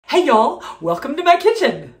Hey y'all, welcome to my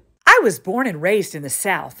kitchen. I was born and raised in the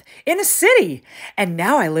South, in a city, and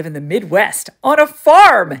now I live in the Midwest on a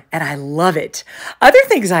farm, and I love it. Other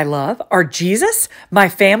things I love are Jesus, my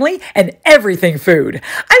family, and everything food.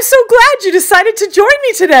 I'm so glad you decided to join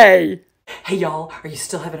me today. Hey y'all, are you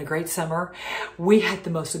still having a great summer? We had the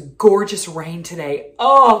most gorgeous rain today.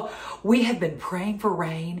 Oh, we have been praying for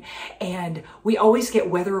rain, and we always get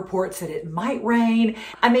weather reports that it might rain.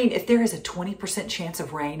 I mean, if there is a 20% chance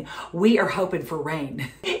of rain, we are hoping for rain.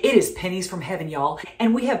 It is pennies from heaven, y'all.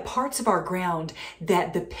 And we have parts of our ground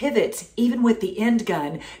that the pivots, even with the end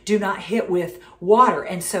gun, do not hit with water.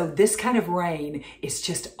 And so this kind of rain is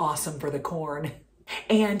just awesome for the corn.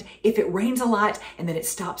 And if it rains a lot and then it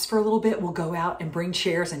stops for a little bit, we'll go out and bring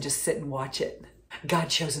chairs and just sit and watch it. God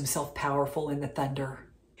shows himself powerful in the thunder.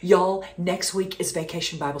 Y'all, next week is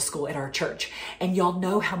Vacation Bible School at our church. And y'all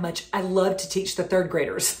know how much I love to teach the third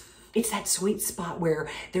graders. It's that sweet spot where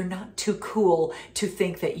they're not too cool to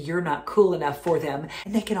think that you're not cool enough for them.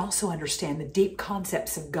 And they can also understand the deep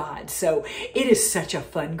concepts of God. So it is such a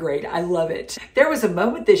fun grade. I love it. There was a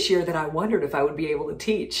moment this year that I wondered if I would be able to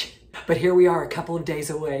teach. But here we are a couple of days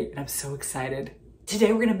away, and I'm so excited.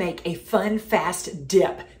 Today we're gonna make a fun, fast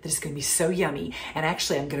dip that is gonna be so yummy. And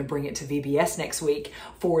actually, I'm gonna bring it to VBS next week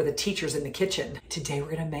for the teachers in the kitchen. Today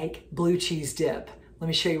we're gonna make blue cheese dip. Let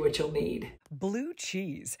me show you what you'll need. Blue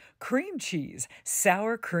cheese, cream cheese,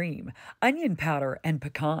 sour cream, onion powder, and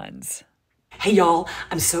pecans. Hey y'all,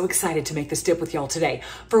 I'm so excited to make this dip with y'all today.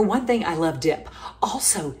 For one thing, I love dip.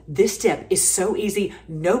 Also, this dip is so easy,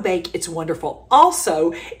 no bake, it's wonderful.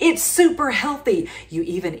 Also, it's super healthy. You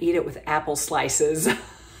even eat it with apple slices.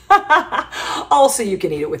 Also, you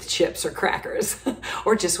can eat it with chips or crackers,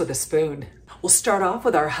 or just with a spoon. We'll start off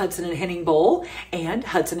with our Hudson and Henning bowl. And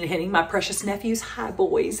Hudson and Henning, my precious nephews, hi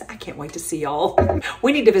boys. I can't wait to see y'all.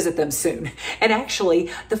 We need to visit them soon. And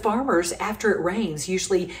actually, the farmers, after it rains,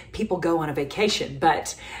 usually people go on a vacation.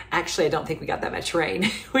 But actually, I don't think we got that much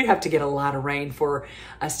rain. We'd have to get a lot of rain for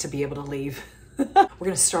us to be able to leave. We're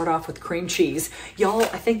gonna start off with cream cheese. Y'all,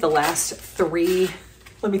 I think the last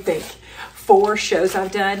four shows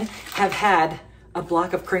I've done have had a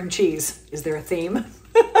block of cream cheese. Is there a theme?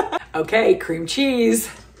 Okay, cream cheese.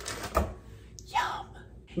 Yum.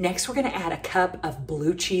 Next, we're gonna add a cup of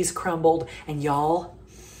blue cheese crumbled. And y'all,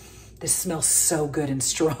 this smells so good and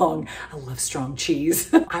strong. I love strong cheese.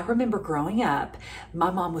 I remember growing up,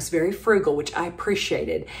 my mom was very frugal, which I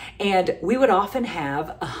appreciated. And we would often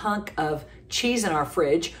have a hunk of cheese in our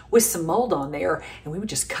fridge with some mold on there. And we would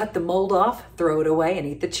just cut the mold off, throw it away, and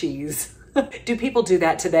eat the cheese. Do people do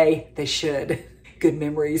that today? They should. Good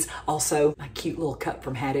memories. Also, my cute little cup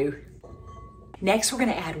from Hadu. Next, we're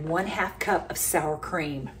gonna add 1/2 cup of sour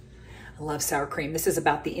cream. I love sour cream. This is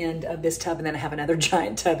about the end of this tub, and then I have another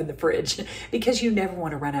giant tub in the fridge because you never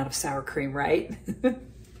wanna run out of sour cream, right?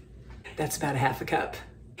 That's about 1/2 cup.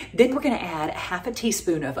 Then we're gonna add 1/2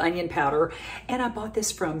 teaspoon of onion powder, and I bought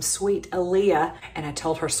this from Sweet Aaliyah, and I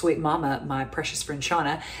told her sweet mama, my precious friend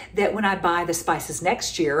Shauna, that when I buy the spices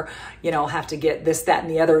next year, you know, I'll have to get this, that, and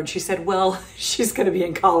the other. And she said, well, she's gonna be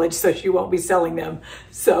in college, so she won't be selling them.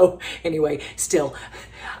 So anyway, still,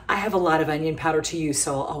 I have a lot of onion powder to use,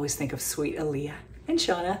 so I'll always think of Sweet Aaliyah and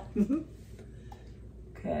Shauna.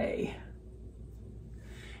 Okay,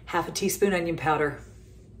 1/2 teaspoon onion powder.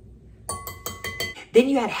 Then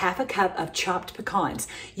you add 1/2 cup of chopped pecans.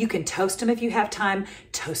 You can toast them if you have time.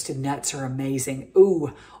 Toasted nuts are amazing.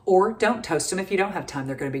 Ooh, or don't toast them if you don't have time.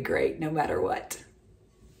 They're gonna be great no matter what.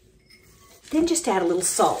 Then just add a little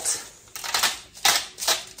salt.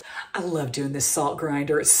 I love doing this salt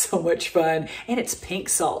grinder. It's so much fun. And it's pink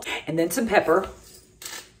salt. And then some pepper.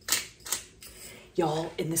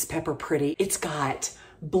 Y'all, isn't this pepper pretty? It's got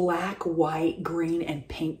black, white, green, and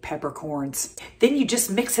pink peppercorns. Then you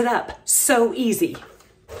just mix it up. So easy.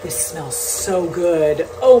 This smells so good.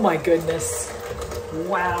 Oh my goodness.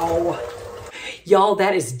 Wow. Y'all,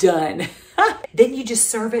 that is done. Then you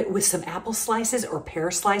just serve it with some apple slices or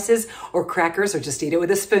pear slices or crackers, or just eat it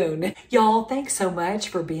with a spoon. Y'all, thanks so much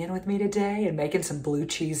for being with me today and making some blue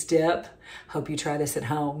cheese dip. Hope you try this at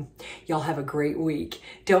home. Y'all have a great week.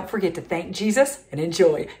 Don't forget to thank Jesus and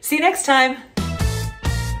enjoy. See you next time.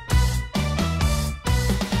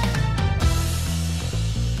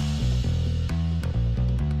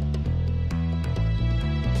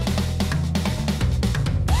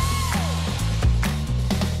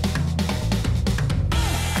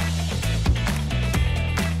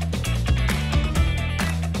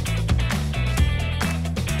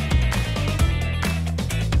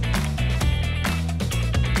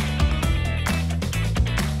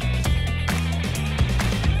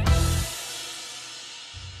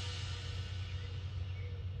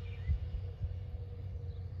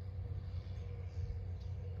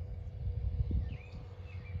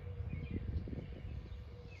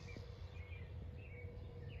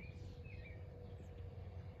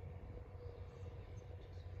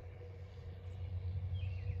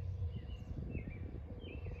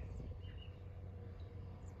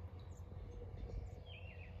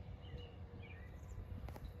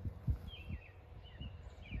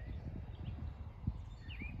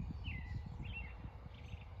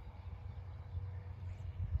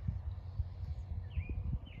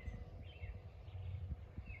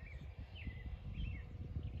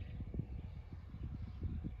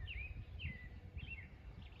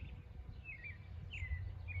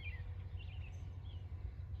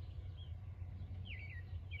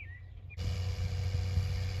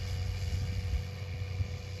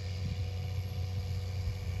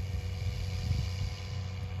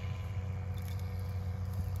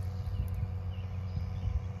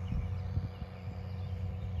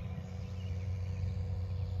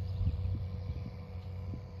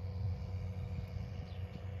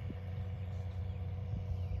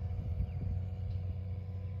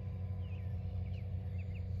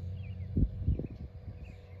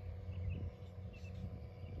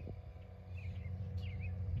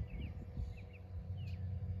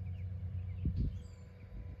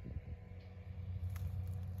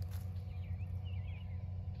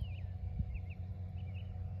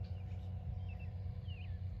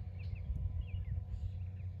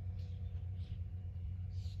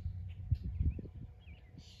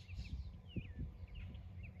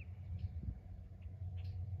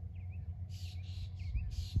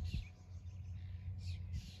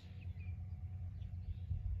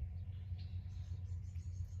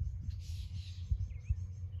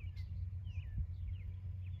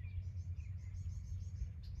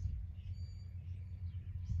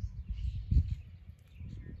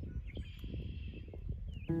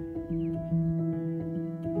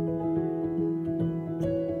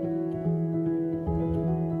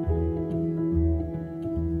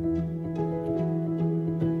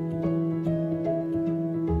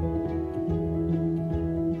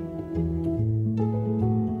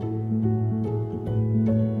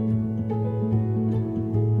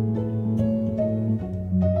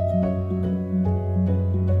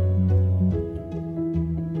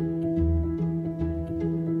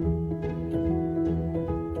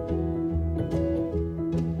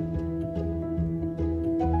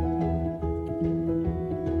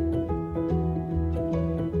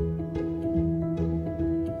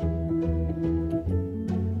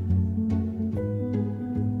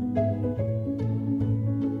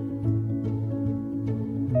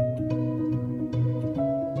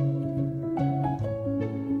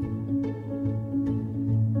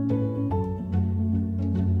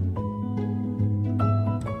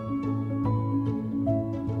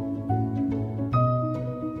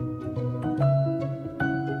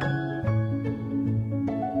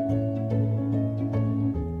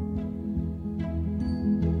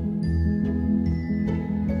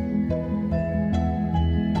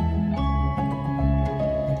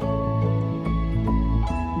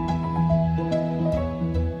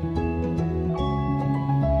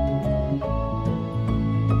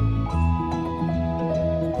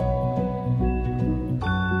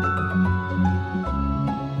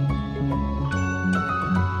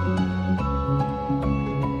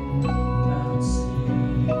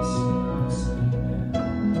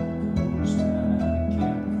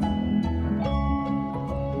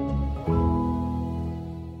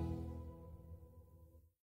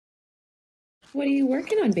 What are you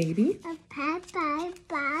working on, baby? A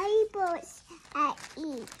Bible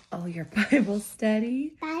study. Oh, your Bible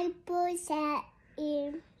study? Bible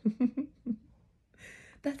study.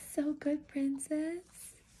 That's so good, Princess.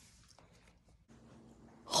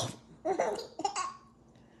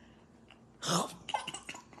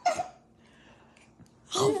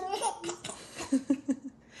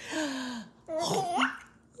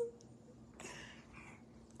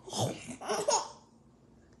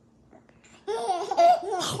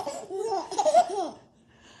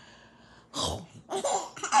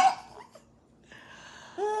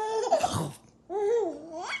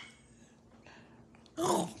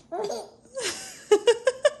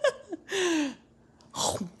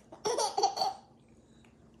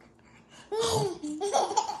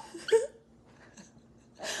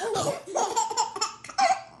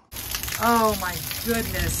 Oh my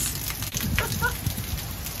goodness.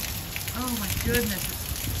 Oh my goodness,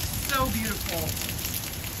 it's so beautiful.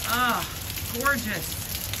 Ah, gorgeous.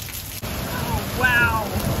 Oh wow,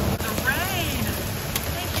 the rain.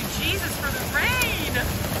 Thank you, Jesus, for the rain.